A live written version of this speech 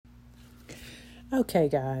Okay,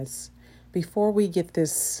 guys, before we get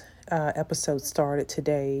this episode started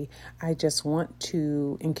today, I just want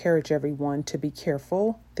to encourage everyone to be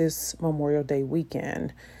careful this Memorial Day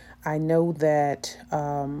weekend. I know that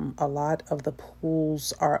a lot of the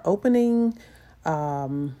pools are opening.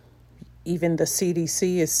 Even the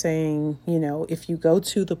CDC is saying, if you go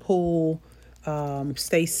to the pool,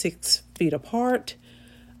 stay 6 feet apart.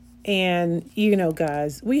 And,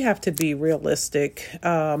 guys, we have to be realistic.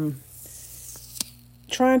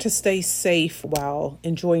 Trying to stay safe while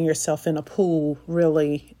enjoying yourself in a pool,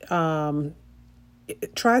 really,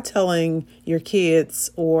 try telling your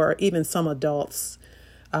kids or even some adults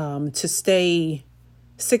to stay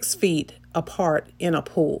 6 feet apart in a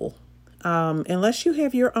pool. Unless you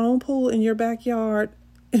have your own pool in your backyard,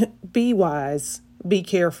 be wise, be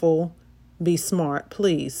careful, be smart,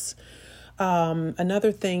 please.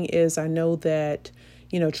 Another thing is, I know that,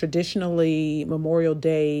 traditionally Memorial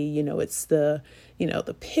Day, it's the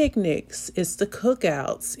picnics, it's the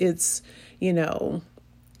cookouts, it's,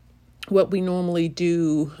 what we normally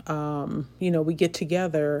do. We get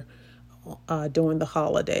together during the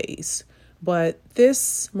holidays. But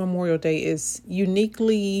this Memorial Day is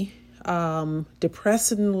uniquely,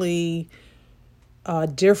 depressingly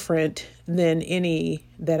different than any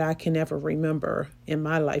that I can ever remember in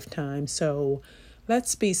my lifetime. So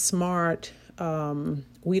let's be smart.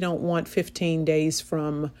 We don't want 15 days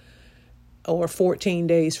from or 14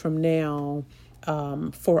 days from now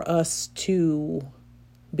for us to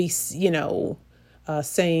be, saying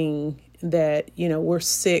that, we're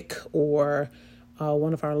sick or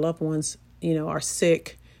one of our loved ones, are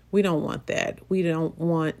sick. We don't want that. We don't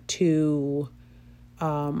want to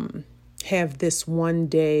have this one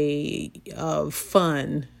day of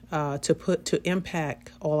fun to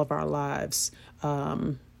impact all of our lives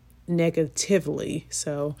negatively.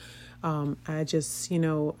 So I just,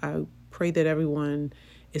 I pray that everyone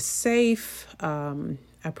is safe. I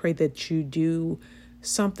pray that you do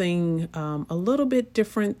something a little bit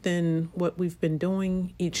different than what we've been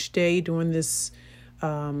doing each day during this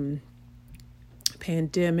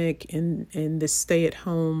pandemic and this stay at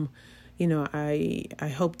home.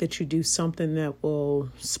 I hope that you do something that will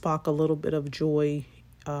spark a little bit of joy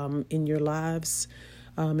in your lives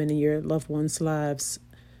and in your loved ones' lives.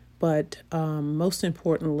 But most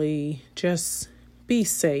importantly, just be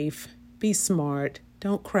safe, be smart.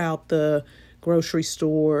 Don't crowd the grocery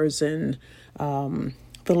stores and the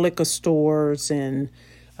liquor stores and,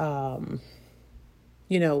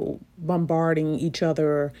 bombarding each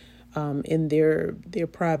other in their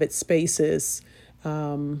private spaces.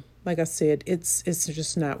 Like I said, it's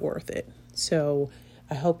just not worth it. So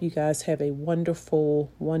I hope you guys have a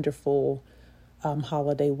wonderful, wonderful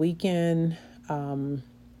holiday weekend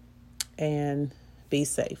and be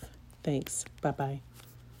safe. Thanks. Bye-bye.